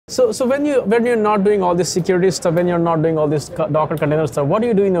So when you're not doing all this security stuff, when you're not doing all this Docker container stuff, what do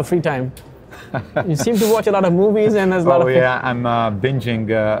you do in your free time? You seem to watch a lot of movies and there's a lot of... Oh yeah, I'm binging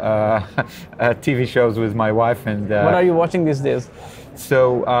TV shows with my wife and... What are you watching these days?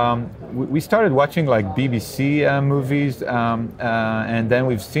 So we started watching like BBC movies and then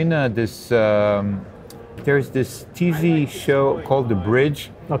we've seen this, there's this TV show called The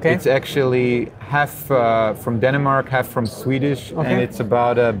Bridge. Okay. It's actually half from Denmark, half from Swedish, okay. and it's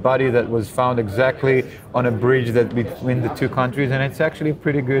about a body that was found exactly on a bridge that between the two countries, and it's actually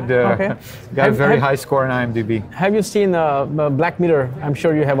pretty good. Okay. Got a very high score on IMDb. Have you seen Black Mirror? I'm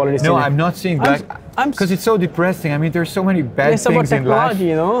sure you have already seen it. No, I'm not seeing Black, because it's so depressing. I mean, there's so many bad things in life. It's about technology,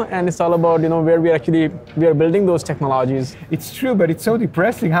 you know, and it's all about, you know, where we are building those technologies. It's true, but it's so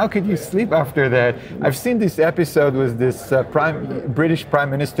depressing. How could you sleep after that? I've seen this episode with this British Prime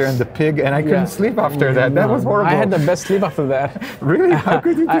Minister and the pig, and I couldn't sleep after that. That was horrible. I had the best sleep after that. Really? How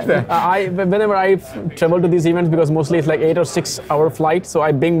could you do that? Whenever I travel to these events, because mostly it's like 8 or 6 hour flight, so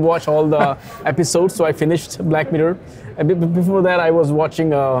I binge watch all the episodes. So I finished Black Mirror. Before that, I was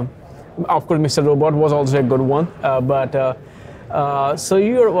watching. Of course, Mr. Robot was also a good one. So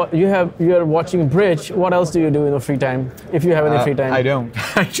you're watching Bridge. What else do you do in the free time, if you have any free time? I don't.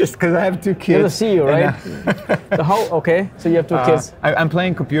 Just because I have 2 kids. You have a CEO, right? So how? Okay, so you have 2 kids. I'm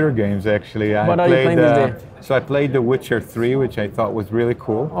playing computer games actually. What are you playing these days? So I played The Witcher 3, which I thought was really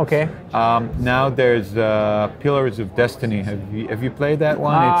cool. Okay. Now there's Pillars of Destiny. Have you played that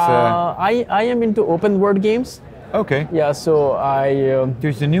one? I am into open world games. Okay. Yeah, so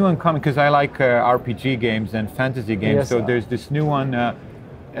there's a new one coming, because I like RPG games and fantasy games. Yes, so there's this new one,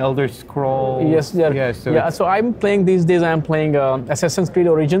 Elder Scrolls. Yes, yeah. So I'm playing these days. I'm playing Assassin's Creed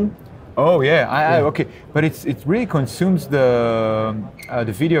Origin. Oh yeah, okay, but it really consumes the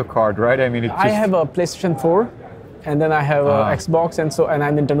video card, right? I mean, I have a PlayStation 4, and then I have a Xbox, and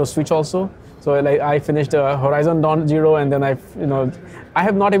I'm Nintendo Switch also. So like I finished Horizon Dawn Zero, and then I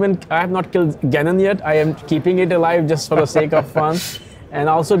have not killed Ganon yet. I am keeping it alive just for the sake of fun, and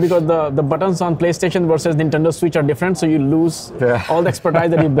also because the buttons on PlayStation versus Nintendo Switch are different, so you lose all the expertise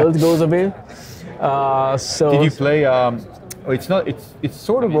that you built goes away. So did you play? It's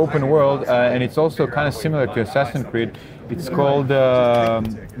sort of open world, and it's also kind of similar to Assassin's Creed. It's called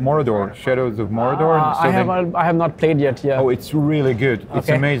Mordor, Shadows of Mordor. I have not played yet. Yeah. Oh, it's really good. It's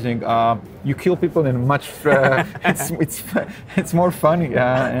amazing. You kill people in much. It's more funny,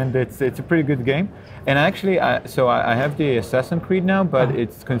 and it's a pretty good game. And actually, I have the Assassin's Creed now, but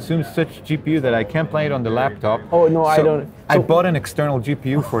it consumes such GPU that I can't play it on the laptop. Oh no, I don't. I bought an external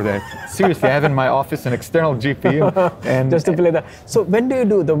GPU for that. Seriously, I have in my office an external GPU. And just to play that. So when do you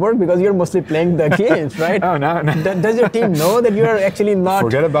do the work? Because you're mostly playing the games, right? Oh no. Does your team know that you are actually not?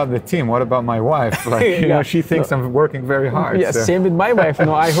 Forget about the team. What about my wife? Like, you know, she thinks I'm working very hard. Yeah, so. Same with my wife. You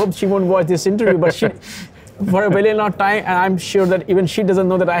know, I hope she won't watch this interview, but she. For a very long time, and I'm sure that even she doesn't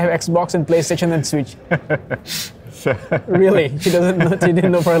know that I have Xbox and PlayStation and Switch. Really, she doesn't know. She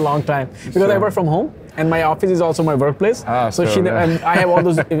didn't know for a long time because I work from home, and my office is also my workplace. And I have all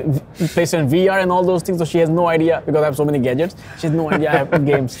those PlayStation VR and all those things, so she has no idea because I have so many gadgets. She has no idea I have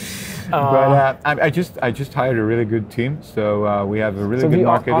games. But I just hired a really good team, so we have a really good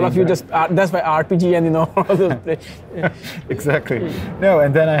marketing. All of you just that's why RPG and all those. Exactly. No,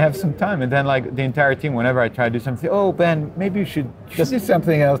 and then I have some time, and then like the entire team, whenever I try to do something, oh Ben, maybe you should just do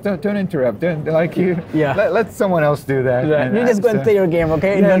something else. Don't interrupt. Don't like you. Yeah. Let someone else do that. Right. You just go and play your game,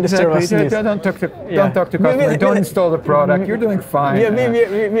 okay? Yeah, don't disturb us. Don't talk to customers. Don't install the product. You're doing fine. Yeah,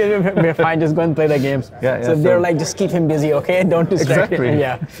 we're fine. Just go and play the games. Yeah. So they're like, just keep him busy, okay? Don't distract him.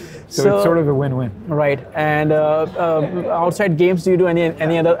 Yeah. So it's sort of a win-win. Right. And outside games, do you do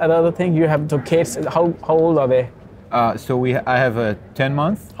any other thing? You have 2 kids. How old are they? I have a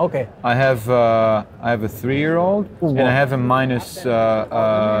 10-month. Okay. I have a 3-year-old, and I have a minus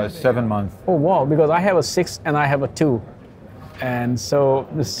 7-month. Oh wow! Because I have a 6 and I have a 2, and so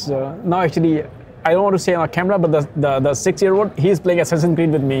this now actually I don't want to say on camera, but the 6-year-old, he's playing Assassin's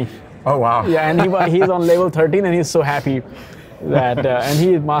Creed with me. Oh wow! Yeah, and he's on level 13, and he's so happy that and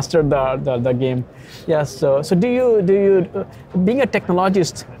he mastered the game. Yeah. So do you being a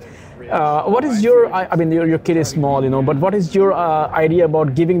technologist? What is your? I mean, your kid is small, you know, but what is your idea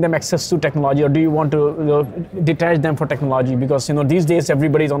about giving them access to technology, or do you want to detach them from technology? Because these days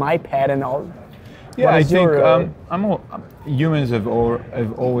everybody's on iPad and all. Yeah, I think humans have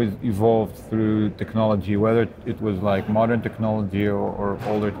always evolved through technology, whether it was like modern technology or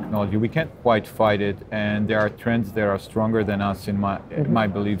older technology. We can't quite fight it, and there are trends that are stronger than us in my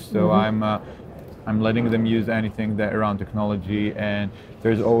beliefs. So I'm letting them use anything that around technology, and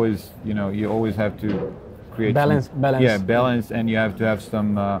there's always, you always have to create balance. Yeah, balance, and you have to have some,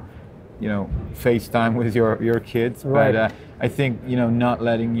 FaceTime with your kids. Right. But I think not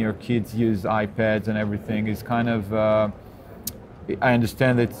letting your kids use iPads and everything is kind of. I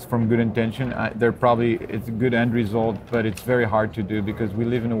understand it's from good intention. It's a good end result, but it's very hard to do because we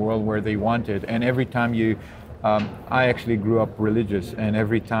live in a world where they want it, and every time I actually grew up religious, and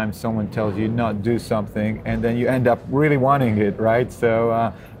every time someone tells you not do something, and then you end up really wanting it, right? So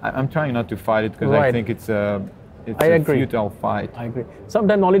I'm trying not to fight it because I think it's a futile fight. I agree.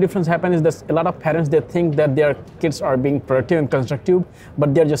 Sometimes the only difference happens is that a lot of parents, they think that their kids are being productive and constructive,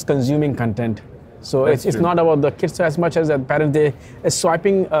 but they're just consuming content. So it's not about the kids as much as the parents. They are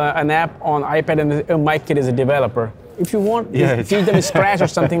swiping an app on iPad and my kid is a developer. If you want, teach them Scratch or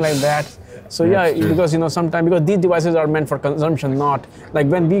something like that. So because sometimes because these devices are meant for consumption, not like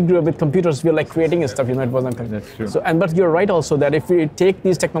when we grew up with computers, we were like creating stuff. It wasn't. That's true. So but you're right also that if we take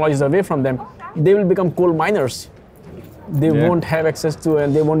these technologies away from them, they will become coal miners. They won't have access to,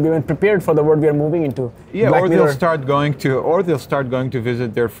 and they won't be even prepared for the world we are moving into. Yeah, they'll start going to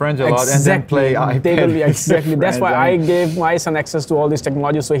visit their friends a lot and then play iPad. Exactly. That's why I gave my son access to all these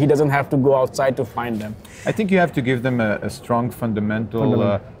technologies, so he doesn't have to go outside to find them. I think you have to give them a strong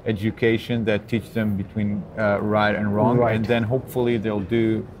fundamental education that teach them between right and wrong, and then hopefully they'll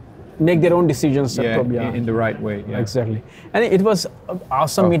make their own decisions in the right way. Yeah. Exactly. And it was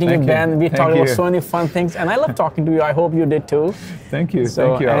awesome meeting you, Ben. We talked about so many fun things, and I love talking to you. I hope you did too. Thank you.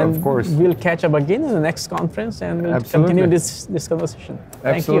 Thank you. And of course. We'll catch up again in the next conference, and we'll continue this conversation.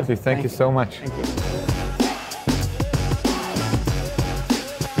 Absolutely. Thank you so much. Thank you.